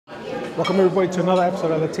Welcome everybody to another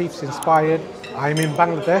episode of Latifs Inspired. I'm in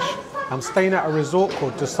Bangladesh. I'm staying at a resort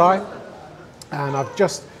called Dusai and I've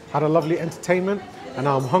just had a lovely entertainment and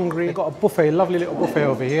now I'm hungry. I've got a buffet, lovely little buffet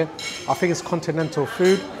over here. I think it's continental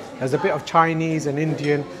food. There's a bit of Chinese and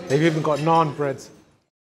Indian. They've even got naan breads.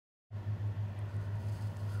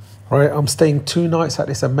 Right, I'm staying 2 nights at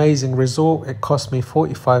this amazing resort. It cost me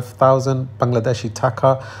 45,000 Bangladeshi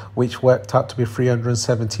taka, which worked out to be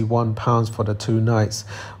 £371 for the 2 nights,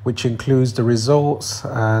 which includes the resorts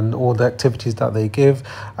and all the activities that they give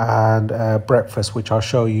and breakfast, which I'll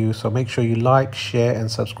show you. So make sure you like, share and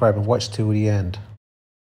subscribe and watch till the end.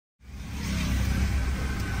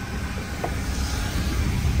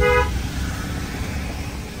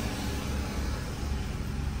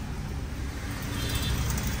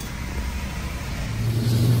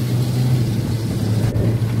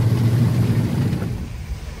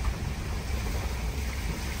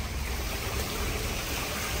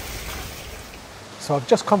 So I've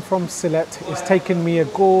just come from Sylhet. It's taken me a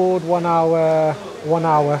good one hour,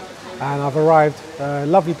 and I've arrived.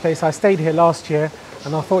 Lovely place. I stayed here last year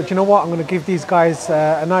and I thought, you know what, I'm going to give these guys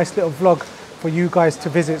a nice little vlog for you guys to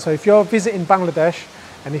visit. So if you're visiting Bangladesh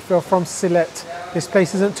and if you're from Sylhet, this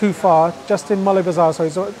place isn't too far, just in Malay Bazaar, so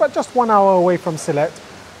it's about just 1 hour away from Sylhet.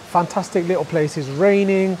 Fantastic little place. It's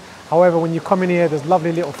raining. However, when you come in here, there's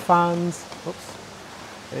lovely little fans. Oops.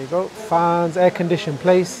 There you go. Fans, air-conditioned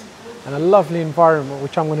place. And a lovely environment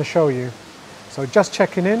which I'm going to show you. So just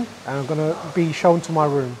checking in and I'm going to be shown to my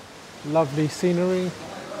room. Lovely scenery.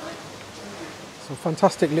 So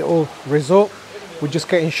fantastic little resort. We're just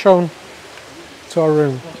getting shown to our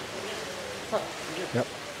room. Yep.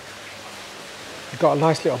 We've got a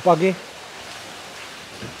nice little buggy.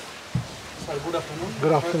 Sir, good afternoon.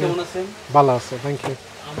 Good afternoon. Bala, sir, thank you.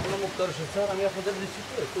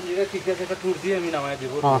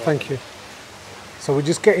 Oh, thank you. So we're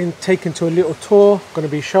just getting taken to a little tour, going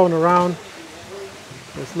to be shown around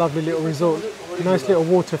this lovely little resort. Nice little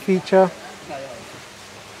water feature.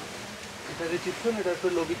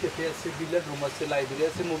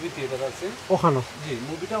 Ohano.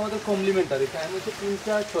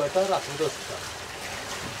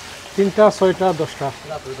 Tinta, soita, doshta.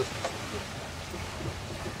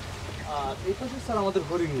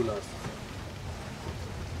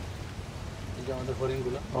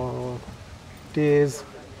 Oh. Days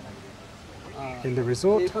in the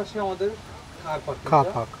resort. Car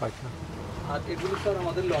park.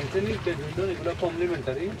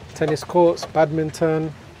 Tennis courts,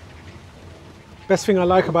 badminton. Best thing I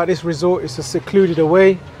like about this resort is it's secluded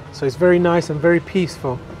away, so it's very nice and very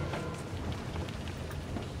peaceful.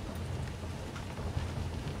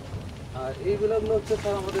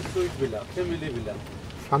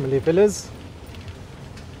 Family villas.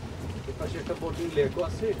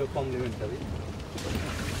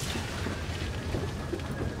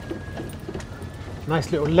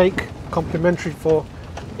 Nice little lake, complimentary for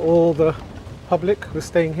all the public who's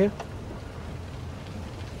staying here.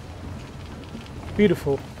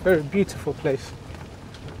 Beautiful, very beautiful place.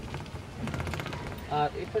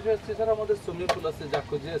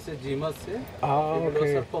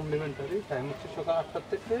 Okay.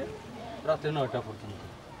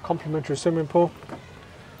 Complimentary swimming pool.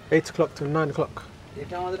 8 o'clock to 9 o'clock.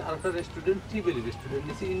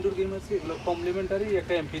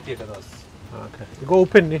 Okay. We go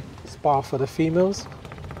open the spa for the females.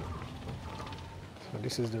 So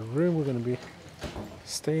this is the room we're going to be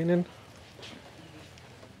staying in.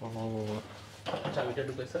 Oh,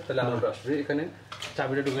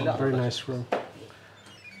 very nice room.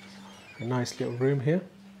 A nice little room here.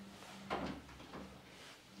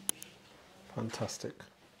 Fantastic.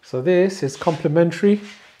 So this is complimentary.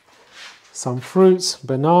 Some fruits,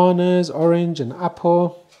 bananas, orange and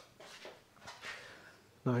apple.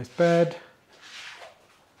 Nice bed.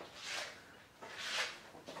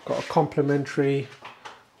 Got a complimentary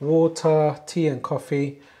water, tea and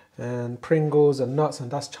coffee and Pringles and nuts, and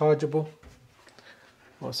that's chargeable.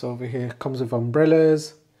 What's over here? Comes with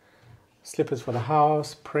umbrellas, slippers for the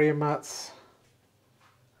house, prayer mats.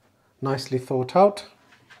 Nicely thought out.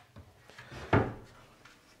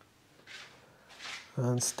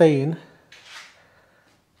 And staying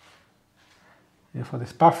here for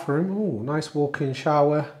this bathroom. Ooh, nice walk-in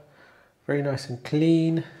shower, very nice and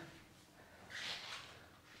clean.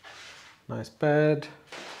 Nice bed,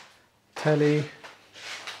 telly.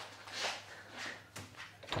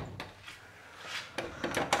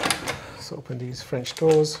 Let's open these French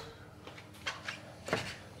doors.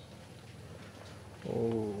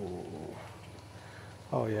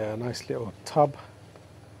 Oh yeah, nice little tub.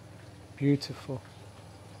 Beautiful.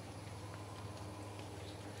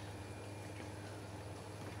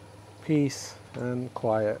 peace and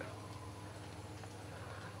quiet.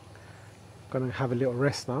 Gonna have a little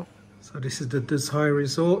rest now. So this is the Dusai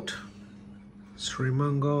Resort,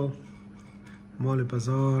 Srimangal, Mali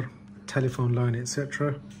Bazaar, telephone line,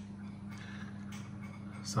 etc.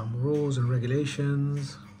 Some rules and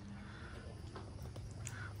regulations.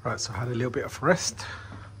 Right, so I had a little bit of rest,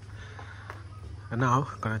 and now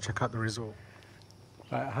I'm gonna check out the resort.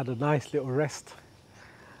 Right, I had a nice little rest,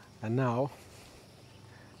 and now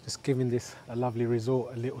just giving this a lovely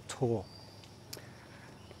resort a little tour.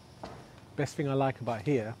 Best thing I like about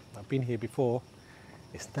here, I've been here before,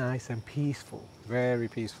 it's nice and peaceful, very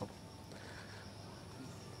peaceful.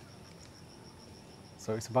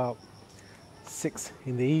 So it's about 6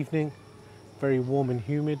 in the evening, very warm and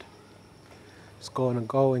humid. Just go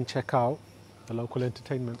and check out the local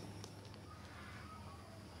entertainment.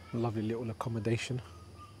 Lovely little accommodation,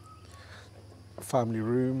 family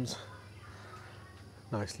rooms,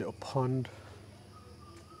 nice little pond.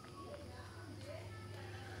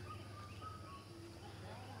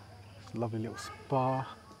 Lovely little spa.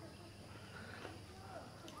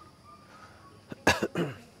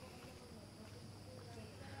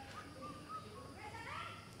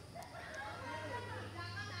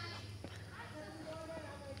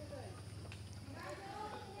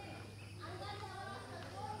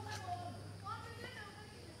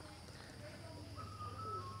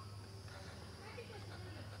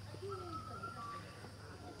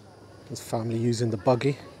 There's family using the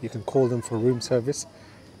buggy. You can call them for room service.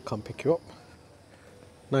 Come pick you up.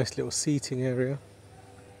 Nice little seating area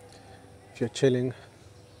if you're chilling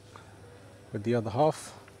with the other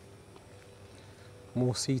half.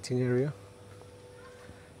 More seating area,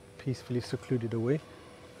 peacefully secluded away.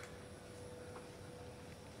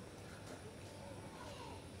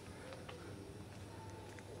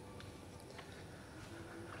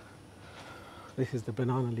 This is the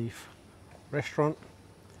Banana Leaf restaurant.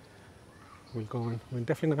 We're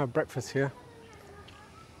definitely gonna have breakfast here.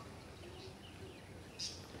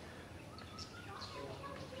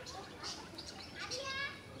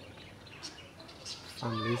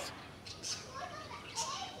 Families.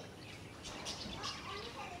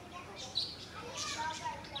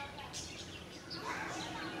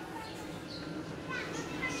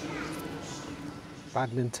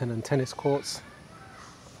 Badminton and tennis courts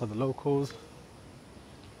for the locals.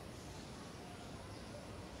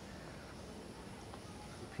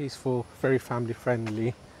 Peaceful, very family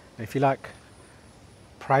friendly. And if you like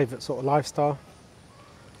private sort of lifestyle,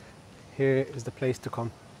 here is the place to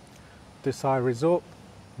come. Dusai Resort,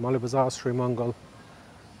 Mali Bazaar, Srimangal.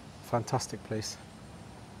 Fantastic place.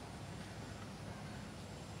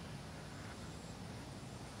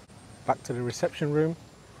 Back to the reception room.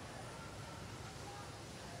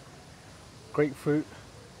 Grapefruit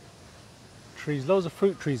trees, loads of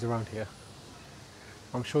fruit trees around here.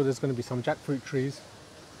 I'm sure there's going to be some jackfruit trees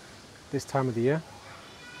this time of the year.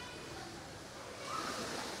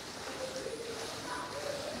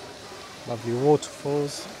 Lovely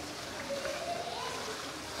waterfalls.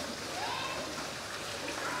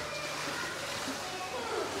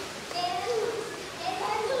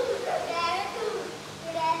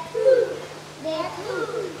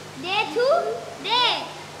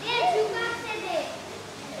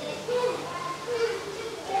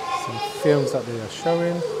 Some films that they are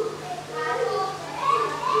showing.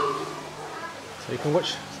 So you can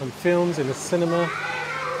watch some films in the cinema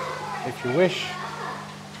if you wish.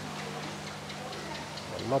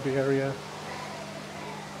 A lobby area.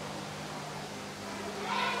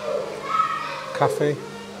 Cafe.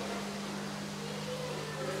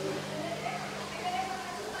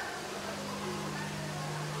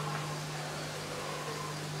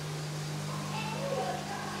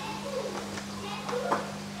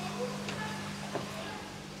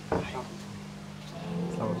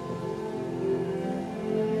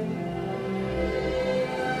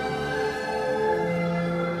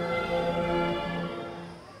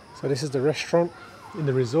 So this is the restaurant in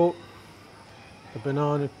the resort, the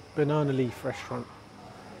Banana Leaf restaurant.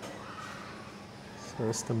 So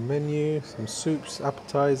it's the menu, some soups,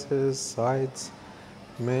 appetizers, sides,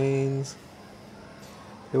 mains.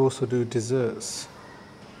 They also do desserts.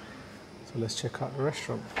 So let's check out the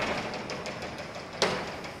restaurant.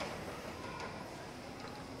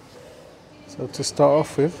 So to start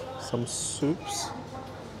off with, some soups.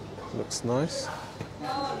 Looks nice.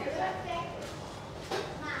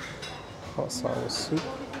 Hot sour soup.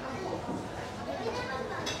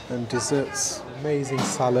 And desserts, amazing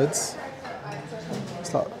salads.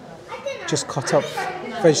 It's like just cut up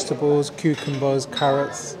vegetables, cucumbers,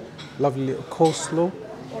 carrots, lovely little coleslaw.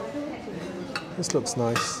 This looks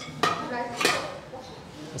nice.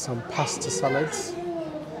 some pasta salads.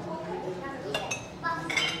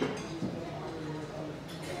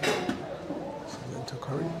 Some lentil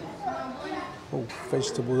curry. Oh,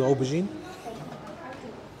 vegetable aubergine.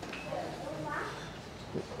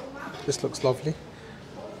 This looks lovely.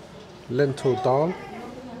 Lentil dal.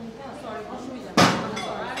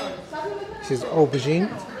 This is aubergine.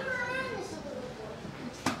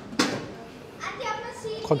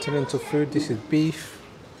 Continental food. This is beef.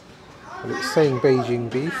 And it's saying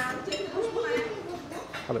Beijing beef.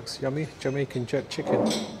 That looks yummy. Jamaican jerk chicken.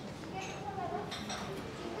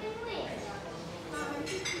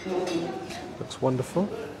 Looks wonderful.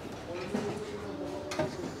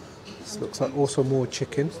 This looks like also more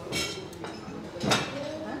chicken.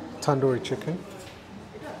 Tandoori chicken.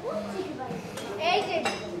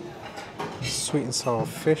 Sweet and sour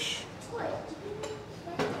fish.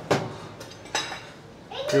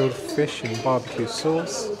 Grilled fish in barbecue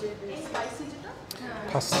sauce.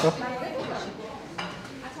 Pasta.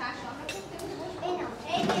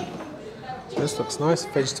 This looks nice.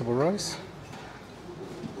 Vegetable rice.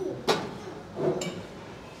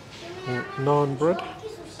 Naan bread.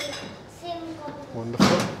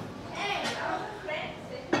 Wonderful.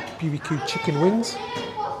 BBQ chicken wings.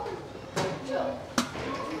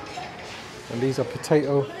 And these are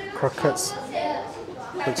potato croquettes.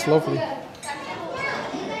 Looks lovely.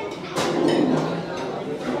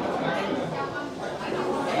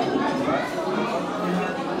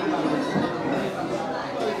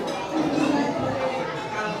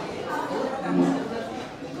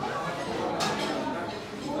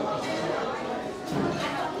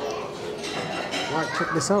 Right, check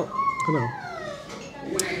this out. Hello.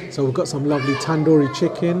 So we've got some lovely tandoori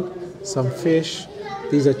chicken, some fish.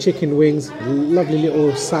 These are chicken wings, lovely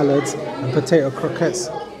little salads and potato croquettes.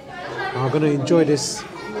 I'm going to enjoy this.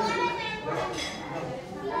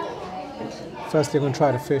 Firstly, I'm going to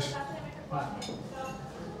try the fish.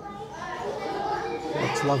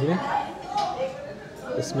 Looks lovely.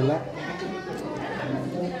 Bismillah.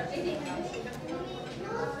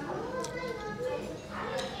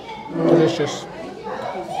 Delicious.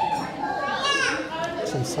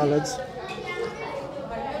 Some salads.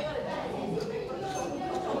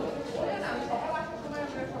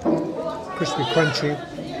 Crispy, crunchy.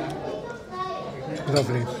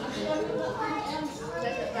 Lovely.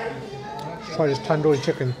 Let's try this tandoori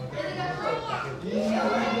chicken.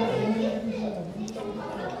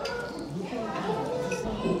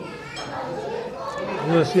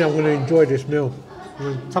 Honestly, I'm going to enjoy this meal. I'm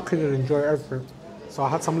going to tuck in and enjoy everything. So I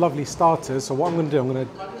had some lovely starters. So what I'm going to do, I'm going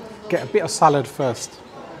to get a bit of salad first.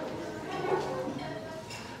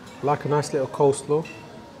 I like a nice little coleslaw.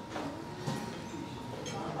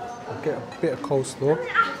 I'll get a bit of coleslaw.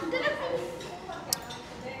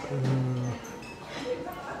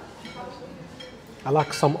 I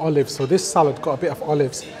like some olives. So this salad got a bit of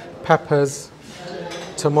olives, peppers,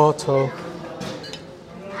 tomato.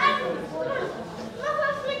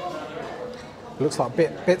 Looks like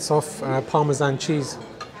bits of Parmesan cheese,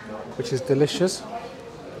 which is delicious.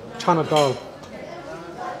 Chana dal.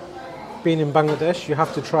 Being in Bangladesh, you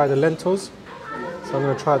have to try the lentils. So I'm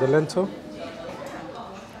going to try the lentil.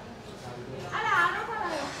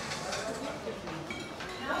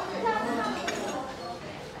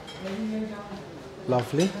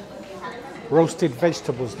 Lovely. Roasted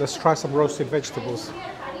vegetables. Let's try some roasted vegetables.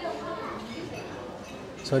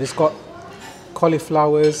 So it's got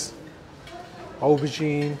cauliflowers,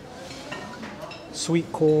 aubergine,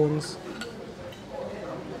 sweet corns.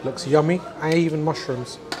 Looks yummy, and even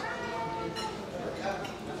mushrooms.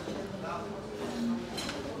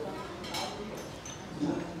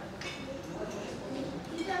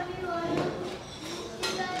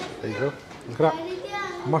 There you go. Look at that.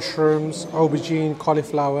 Mushrooms, aubergine,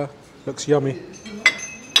 cauliflower. Looks yummy.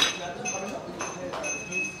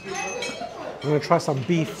 I'm going to try some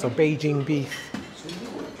beef, so Beijing beef.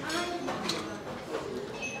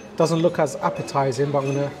 Doesn't look as appetizing, but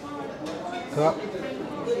I'm going to...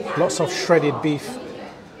 Lots of shredded beef.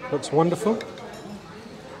 Looks wonderful.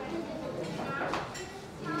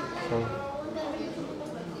 So,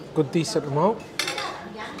 good decent amount.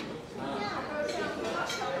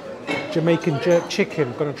 Jamaican jerk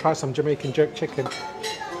chicken. Gonna try some Jamaican jerk chicken.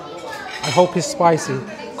 I hope it's spicy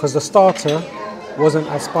because the starter wasn't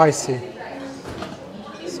as spicy.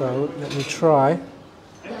 So let me try.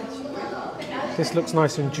 This looks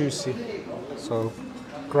nice and juicy. So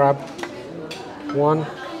grab one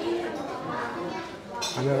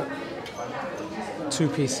and 2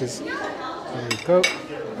 pieces. There we go.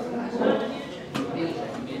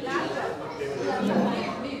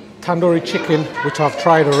 Tandoori chicken, which I've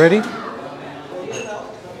tried already.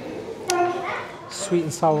 sweet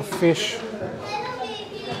and sour fish.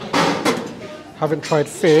 Haven't tried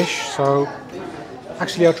fish, so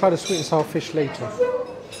actually I'll try the sweet and sour fish later.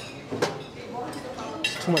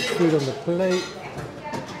 There's too much food on the plate.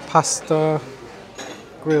 Pasta,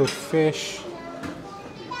 grilled fish,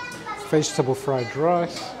 vegetable fried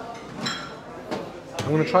rice.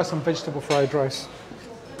 I'm going to try some vegetable fried rice.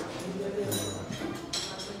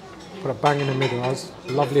 Put a bang in the middle. That's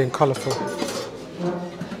lovely and colourful.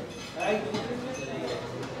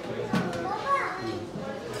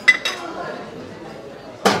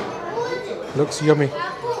 Looks yummy.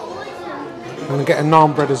 I'm going to get a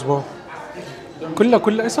naan bread as well. Kulla,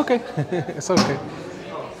 it's okay. It's okay.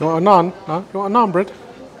 You want a naan? Huh? You want a naan bread?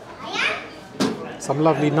 Some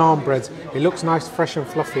lovely naan breads. It looks nice, fresh and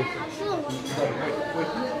fluffy.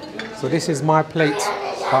 So this is my plate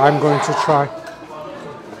that I'm going to try.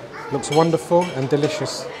 Looks wonderful and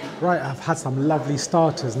delicious. Right, I've had some lovely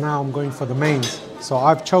starters. Now I'm going for the mains. So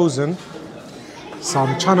I've chosen some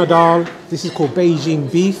chana dal. This is called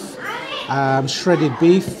Beijing beef, shredded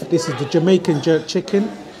beef. This is the Jamaican jerk chicken.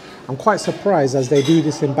 I'm quite surprised as they do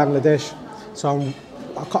this in Bangladesh. So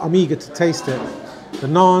I'm eager to taste it. The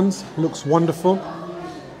naans looks wonderful.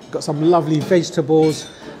 Got some lovely vegetables,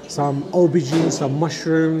 some aubergine, some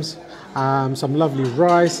mushrooms, some lovely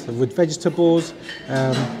rice with vegetables.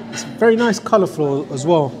 It's very nice, colourful as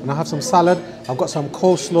well. And I have some salad. I've got some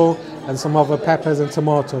coleslaw and some other peppers and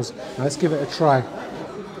tomatoes. Now let's give it a try.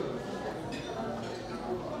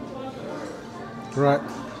 Right.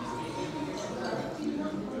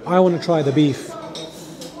 I want to try the beef.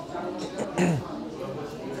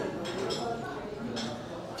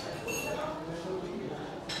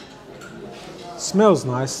 Smells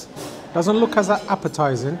nice. Doesn't look as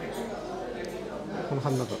appetizing.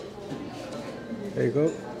 There you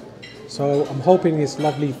go. So I'm hoping it's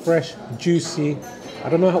lovely, fresh, juicy. I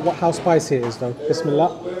don't know how spicy it is though.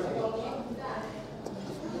 Bismillah.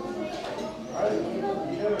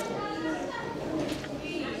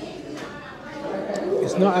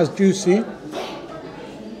 It's not as juicy.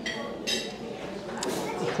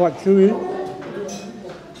 It's quite chewy.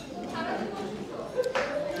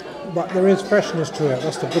 But there is freshness to it.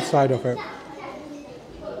 That's the good side of it.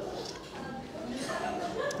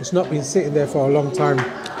 It's not been sitting there for a long time.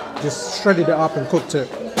 Just shredded it up and cooked it.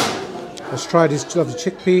 Let's try this lovely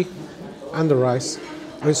chickpea and the rice.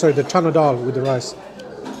 Oh, sorry, the chana dal with the rice.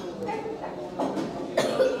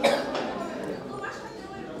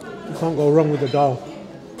 You can't go wrong with the dal.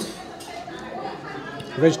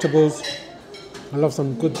 Vegetables. I love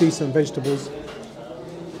some good, decent vegetables.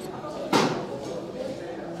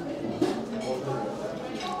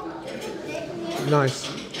 Nice.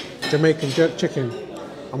 Jamaican jerk chicken.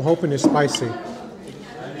 I'm hoping it's spicy.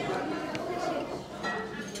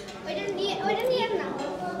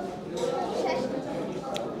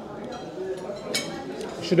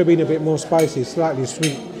 Should have been a bit more spicy, slightly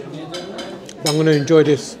sweet. But I'm going to enjoy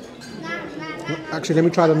this. Actually, let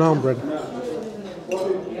me try the naan bread.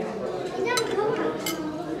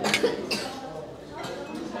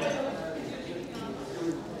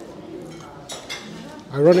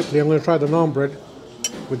 Ironically, I'm going to try the naan bread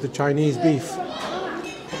with the Chinese beef.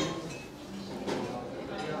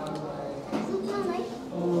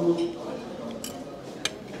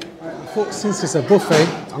 I thought since it's a buffet,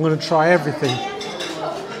 I'm going to try everything.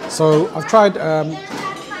 So I've tried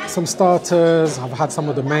some starters, I've had some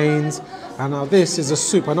of the mains, and now this is a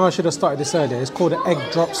soup. I know I should have started this earlier. It's called an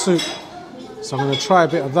egg drop soup. So I'm going to try a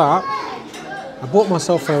bit of that. I bought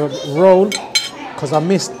myself a roll because I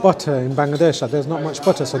missed butter in Bangladesh. There's not much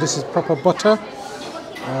butter, so this is proper butter.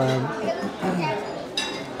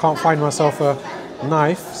 Can't find myself a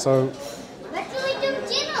knife, so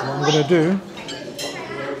what I'm going to do,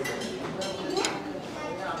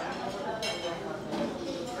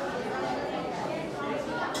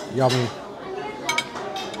 yummy.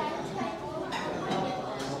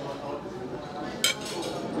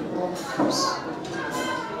 Oops.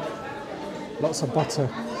 Lots of butter.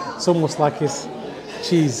 It's almost like it's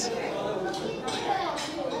cheese.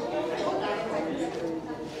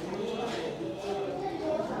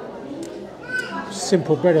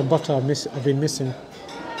 Simple bread and butter I've been missing.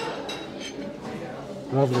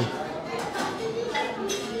 Lovely.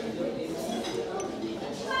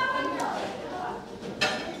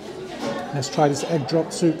 Let's try this egg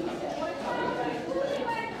drop soup.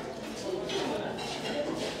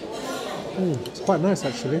 It's quite nice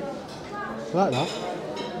actually. I like that.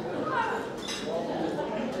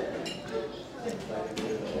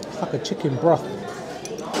 It's like a chicken broth,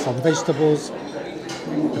 some vegetables,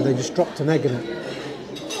 and they just dropped an egg in it.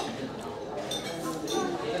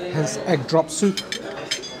 Hence egg drop soup.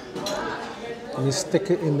 And you stick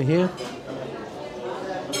it in here.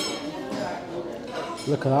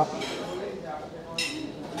 Look at that.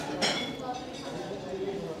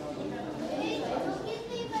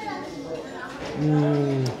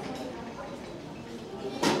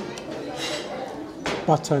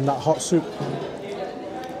 Butter in that hot soup.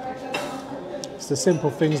 It's the simple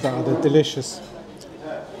things that are the delicious.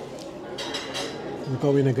 And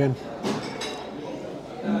go in again.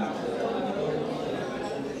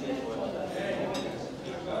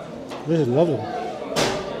 This is lovely.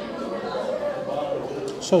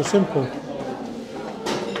 So simple.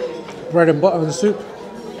 Bread and butter and soup.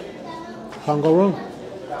 Can't go wrong.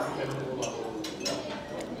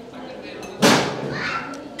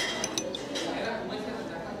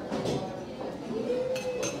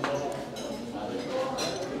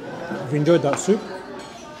 If you enjoyed that soup,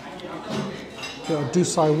 bit of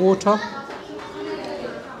Dusai water.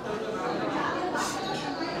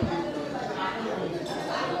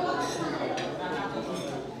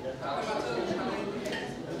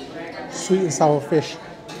 Sweet and sour fish.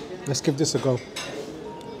 Let's give this a go.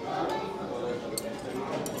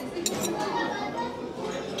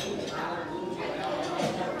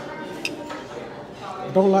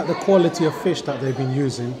 I don't like the quality of fish that they've been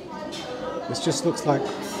using. It just looks like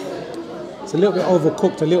it's a little bit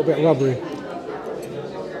overcooked, a little bit rubbery.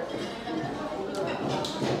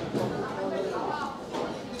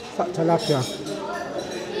 Fat tilapia.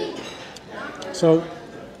 So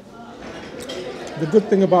the good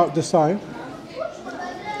thing about Dusai,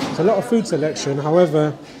 it's a lot of food selection.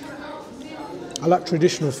 However, I like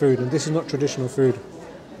traditional food, and this is not traditional food.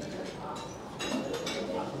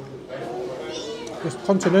 It's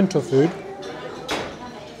continental food.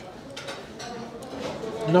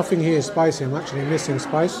 Nothing here is spicy. I'm actually missing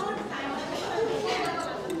spice.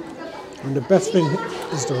 And the best thing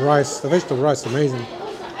is the rice. The vegetable rice is amazing.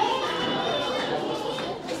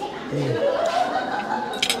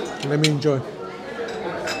 Let me enjoy.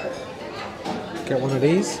 Get one of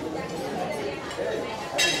these.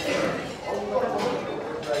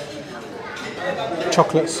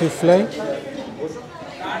 Chocolate souffle.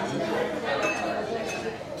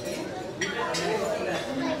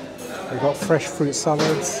 We've got fresh fruit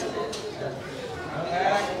salads.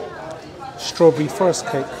 Strawberry forest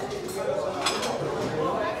cake.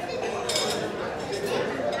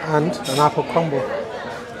 And an apple crumble.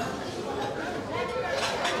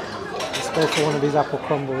 Let's go for one of these apple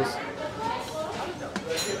crumbles.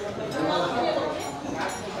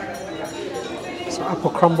 So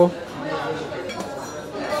apple crumble.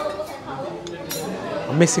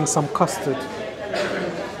 I'm missing some custard.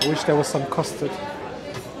 I wish there was some custard.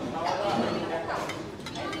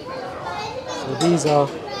 So these are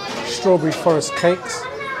strawberry forest cakes.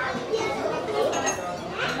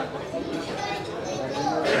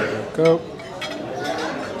 There we go.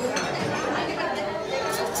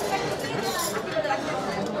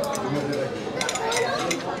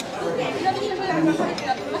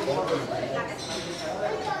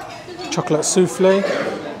 Chocolate souffle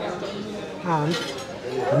and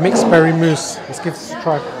a mixed berry mousse. Let's give this a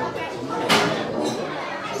try.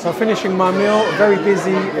 So finishing my meal, very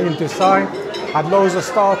busy in Dusai. Had loads of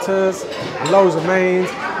starters, loads of mains,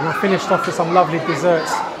 and I finished off with some lovely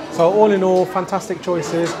desserts. So all in all, fantastic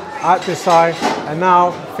choices at Dusai. And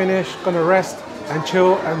now finished, gonna rest and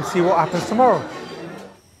chill and see what happens tomorrow.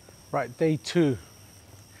 Right, day 2.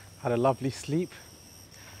 Had a lovely sleep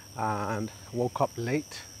and woke up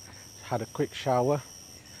late. Had a quick shower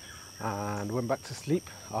and went back to sleep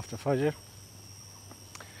after Fajr.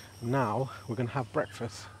 Now we're gonna have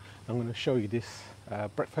breakfast. I'm gonna show you this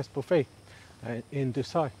breakfast buffet in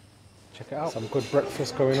Dusai. Check it out. Some good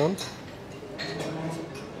breakfast going on.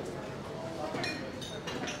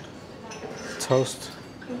 Toast,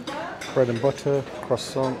 bread and butter,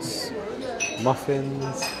 croissants,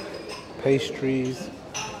 muffins, pastries,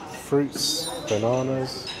 fruits,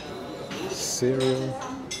 bananas, cereal.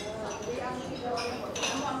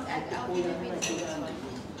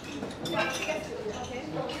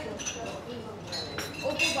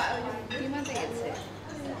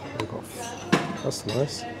 That's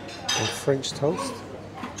nice. And French toast.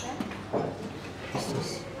 This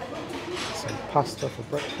is some pasta for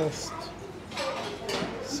breakfast.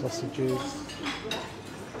 Sausages.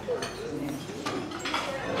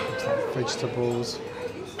 Some vegetables.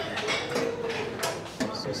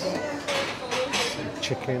 This is some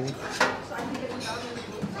chicken.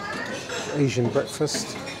 Asian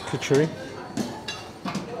breakfast. Khichdi.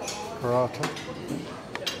 Paratha.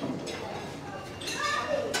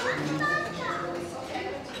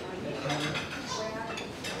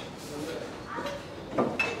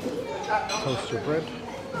 Toast your bread.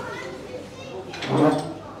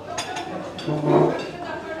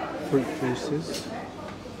 Fruit juices,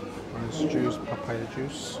 orange juice, papaya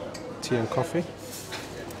juice, tea and coffee.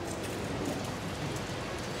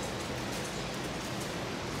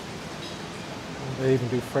 They even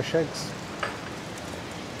do fresh eggs.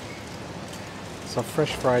 So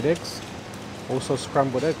fresh fried eggs, also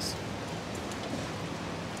scrambled eggs.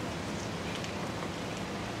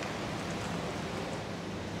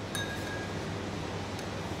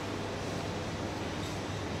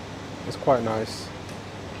 It's quite nice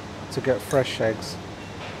to get fresh eggs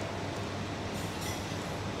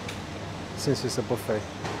since it's a buffet.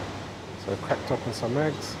 So cracked open some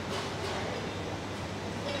eggs.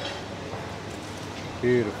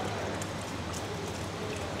 Beautiful.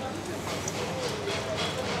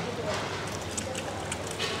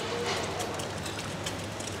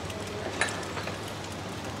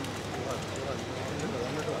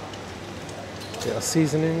 Bit of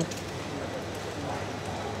seasoning.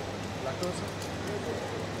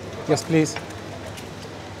 Yes, please.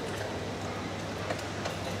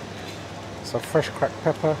 So fresh cracked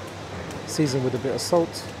pepper, seasoned with a bit of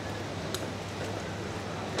salt.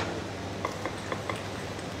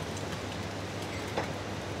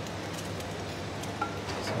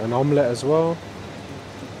 So an omelette as well.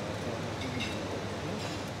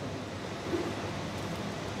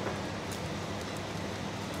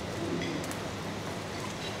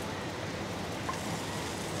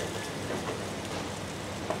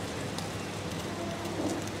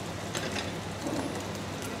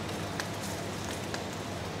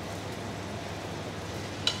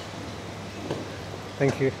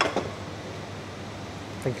 Thank you.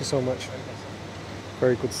 Thank you so much.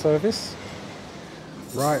 Very good service.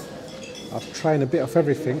 Right, I've tried a bit of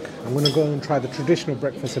everything. I'm going to go and try the traditional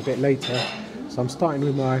breakfast a bit later. So I'm starting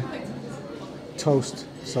with my toast.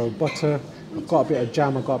 So butter, I've got a bit of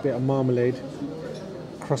jam, I've got a bit of marmalade,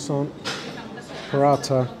 croissant,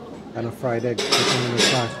 paratha, and a fried egg, which I'm going to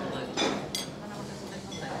try.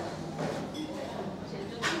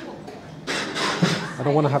 I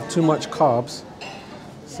don't want to have too much carbs.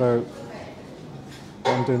 So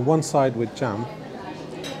I'm doing one side with jam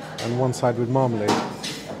and one side with marmalade.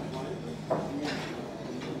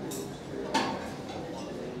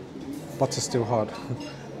 Butter's still hard.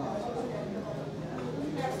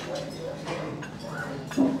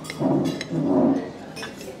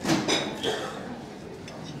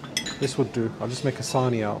 This would do. I'll just make a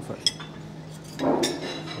sani out of it.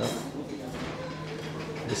 Yep.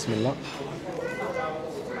 Bismillah.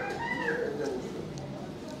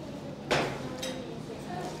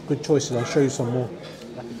 Good choices, I'll show you some more.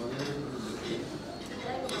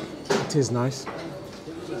 It is nice.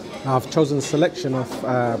 Now I've chosen a selection of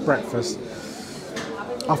breakfast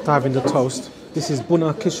after having the toast. This is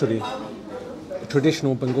Buna Kishori, a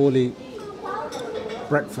traditional Bengali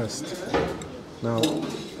breakfast. Now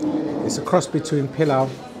it's a cross between pilau,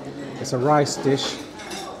 it's a rice dish,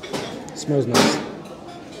 it smells nice.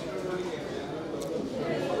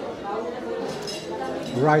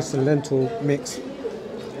 Rice and lentil mix.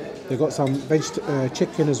 They've got some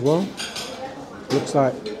chicken as well. Looks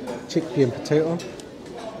like chickpea and potato.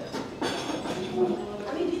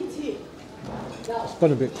 It's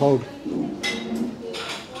gone a bit cold.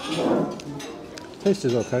 Taste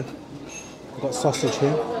is okay. I've got sausage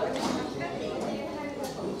here.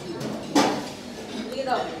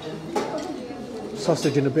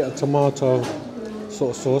 Sausage and a bit of tomato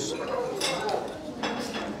sort of sauce.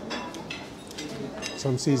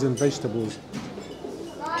 Some seasoned vegetables.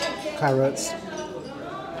 Carrots,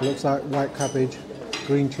 looks like white cabbage,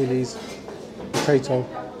 green chilies, potato.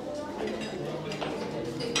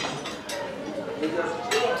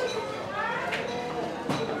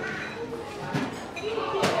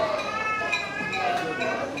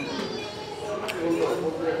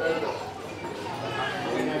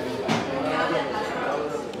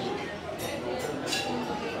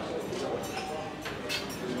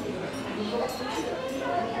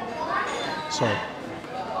 Sorry.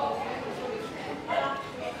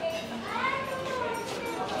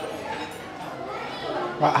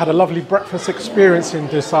 I had a lovely breakfast experience in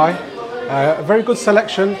Dusai. A very good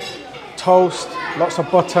selection, toast, lots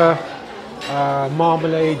of butter,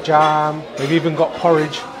 marmalade, jam, they've even got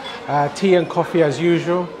porridge, tea and coffee as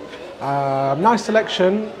usual. Nice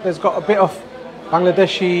selection, there's got a bit of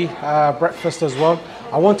Bangladeshi breakfast as well.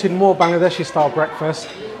 I wanted more Bangladeshi style breakfast.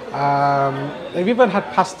 They've even had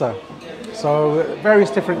pasta, so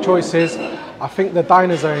various different choices. I think the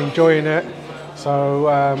diners are enjoying it.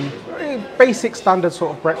 So basic standard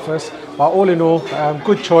sort of breakfast, but all in all,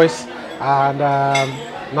 good choice and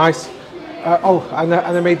nice.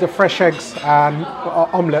 And they made the fresh eggs and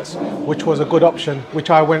omelettes, which was a good option, which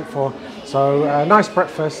I went for. So nice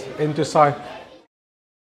breakfast in Dusai.